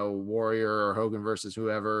versus, Warrior, or Hogan versus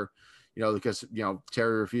whoever, because,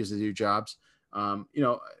 Terry refuses to do jobs. We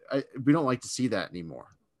don't like to see that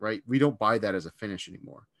anymore, right? We don't buy that as a finish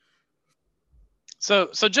anymore.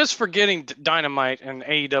 So just forgetting Dynamite and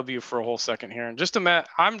AEW for a whole second here, and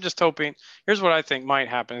I'm just hoping. Here's what I think might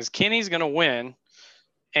happen: is Kenny's going to win,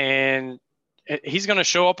 and he's going to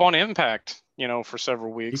show up on Impact, for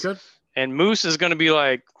several He weeks. could. And Moose is going to be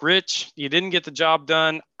like, Rich, you didn't get the job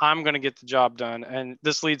done. I'm going to get the job done, and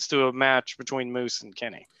this leads to a match between Moose and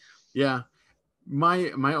Kenny. Yeah.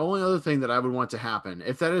 My only other thing that I would want to happen,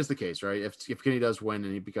 if that is the case, right? If Kenny does win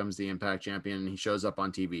and he becomes the Impact champion and he shows up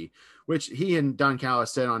on TV, which he and Don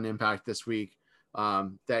Callis said on Impact this week,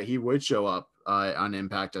 that he would show up on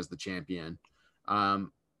Impact as the champion,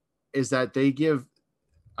 is that they give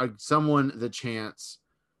someone the chance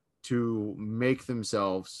to make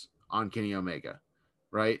themselves on Kenny Omega,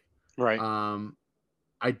 right? Right.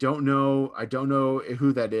 I don't know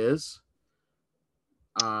who that is.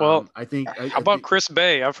 Well, I think. How about Chris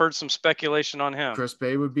Bay? I've heard some speculation on him. Chris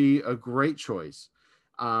Bay would be a great choice.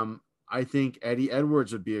 I think Eddie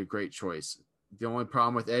Edwards would be a great choice. The only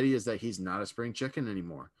problem with Eddie is that he's not a spring chicken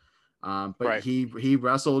anymore. But Right. he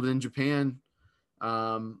wrestled in Japan,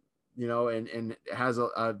 and has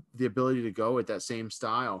the ability to go at that same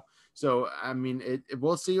style. So I mean,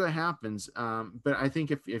 we'll see what happens. But I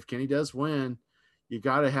think if Kenny does win, you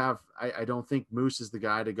got to have. I don't think Moose is the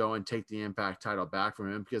guy to go and take the Impact title back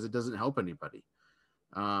from him because it doesn't help anybody.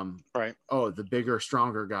 Right. Oh, the bigger,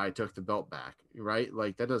 stronger guy took the belt back, right?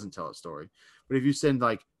 Like that doesn't tell a story. But if you send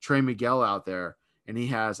like Trey Miguel out there and he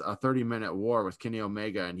has a 30-minute war with Kenny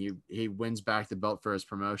Omega and he wins back the belt for his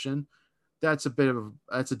promotion, that's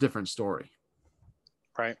a different story.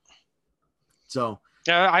 Right. So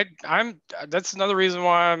yeah, that's another reason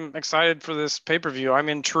why I'm excited for this pay-per-view. I'm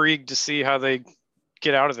intrigued to see how they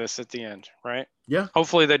get out of this at the end, right? Yeah.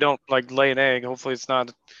 Hopefully they don't like lay an egg. Hopefully it's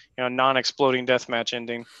not non-exploding deathmatch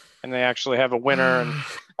ending, and they actually have a winner and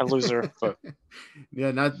a loser. But yeah,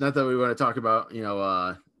 not that we want to talk about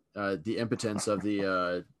the impotence of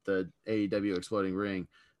the AEW exploding ring.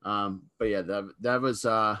 But yeah, that was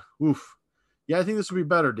oof. Yeah, I think this will be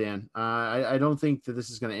better, Dan. I don't think that this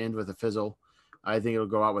is going to end with a fizzle. I think it'll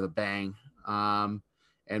go out with a bang. And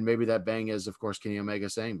maybe that bang is, of course, Kenny Omega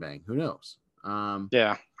saying bang. Who knows?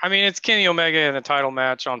 Yeah. I mean, it's Kenny Omega in a title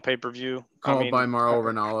match on pay-per-view. Called by Mauro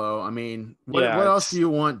Ranallo. I mean, what Yeah, else do you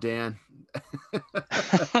want, Dan?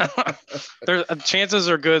 Chances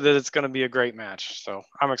are good that it's going to be a great match. So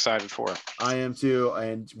I'm excited for it. I am too.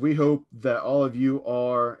 And we hope that all of you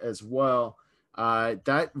are as well.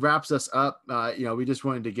 That wraps us up. We just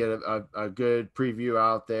wanted to get a good preview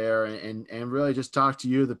out there and really just talk to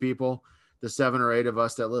you, the people, the 7 or 8 of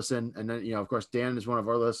us that listen. And then, of course, Dan is one of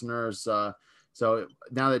our listeners. So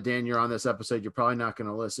now that Dan, you're on this episode, you're probably not going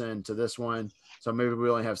to listen to this one. So maybe we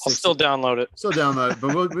only have 6. I'll still download it.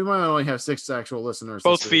 But we might only have 6 actual listeners.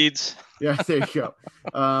 Both feeds. Yeah, there you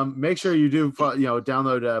go. Make sure you do,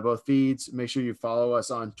 download both feeds. Make sure you follow us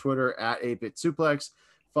on Twitter at 8-Bit Suplex.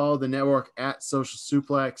 Follow the network at Social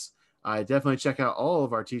Suplex. Definitely check out all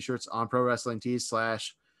of our t-shirts on Pro Wrestling Tees /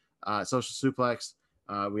 Social Suplex.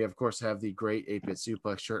 We, of course, have the great 8-Bit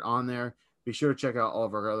Suplex shirt on there. Be sure to check out all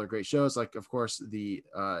of our other great shows, like, of course, the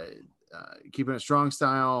Keeping It Strong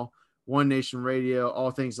Style, One Nation Radio, All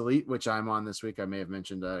Things Elite, which I'm on this week. I may have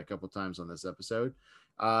mentioned a couple times on this episode.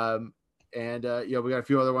 We got a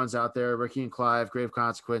few other ones out there. Ricky and Clive, Grave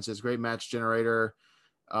Consequences, Great Match Generator.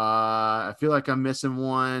 I feel like I'm missing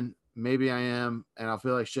one. Maybe I am, and I'll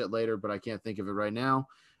feel like shit later, but I can't think of it right now.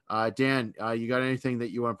 Dan, you got anything that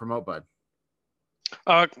you want to promote, bud?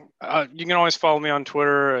 You can always follow me on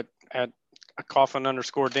Twitter at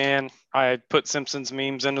coffin_Dan. I put Simpsons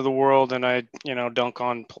memes into the world, and I, dunk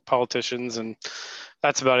on politicians, and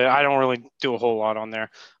that's about it. I don't really do a whole lot on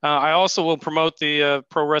there. I also will promote the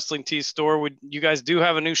Pro Wrestling Tees store. You guys do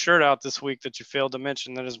have a new shirt out this week that you failed to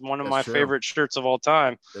mention. That is one of my favorite shirts of all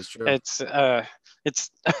time. That's true.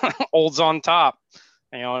 It's Olds on top.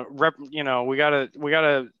 We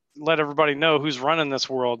gotta let everybody know who's running this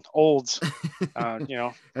world. Olds.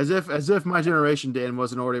 As if my generation, Dan,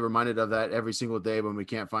 wasn't already reminded of that every single day when we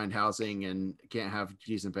can't find housing and can't have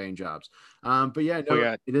decent paying jobs.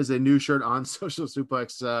 It is a new shirt on Social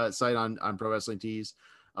Suplex site on Pro Wrestling Tees.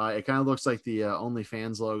 It kind of looks like the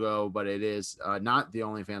OnlyFans logo, but it is not the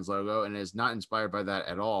OnlyFans logo, and is not inspired by that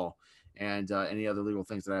at all. And any other legal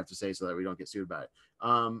things that I have to say so that we don't get sued by it.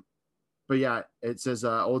 But yeah, it says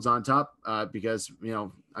Olds on top because,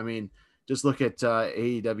 just look at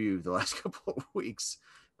AEW the last couple of weeks.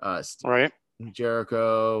 Right.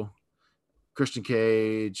 Jericho, Christian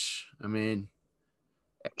Cage.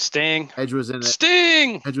 Sting. Edge was in it.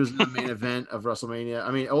 Sting. Edge was in the main event of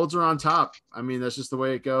WrestleMania. Olds are on top. That's just the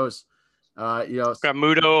way it goes. Got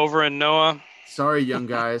Muto over in Noah. Sorry, young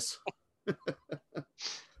guys.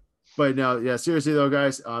 But no, yeah, seriously though,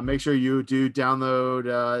 guys, make sure you do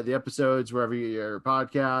download the episodes wherever you hear your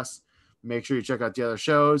podcasts. Make sure you check out the other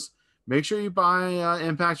shows. Make sure you buy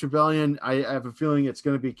Impact Rebellion. I have a feeling it's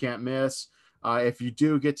going to be can't miss. If you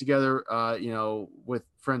do get together, with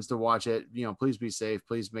friends to watch it, please be safe.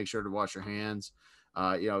 Please make sure to wash your hands.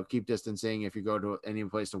 Keep distancing if you go to any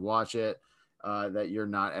place to watch it. That you're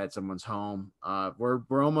not at someone's home.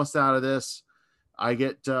 We're almost out of this. I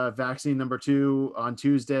get vaccine number 2 on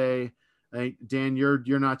Tuesday. I think, Dan,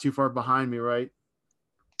 you're not too far behind me, right?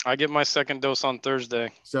 I get my second dose on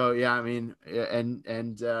Thursday. So yeah, I mean, and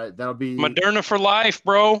that'll be Moderna for life,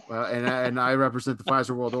 bro. And I represent the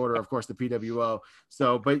Pfizer World Order, of course, the PWO.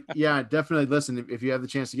 So, but yeah, definitely listen. If you have the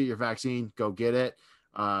chance to get your vaccine, go get it.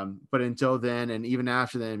 But until then, and even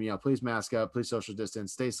after then, please mask up, please social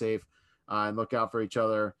distance, stay safe, and look out for each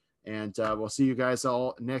other. And we'll see you guys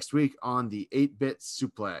all next week on the 8-Bit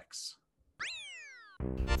Suplex.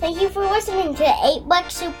 Thank you for listening to the 8-Bit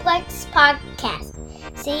Suplex podcast.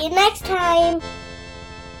 See you next time.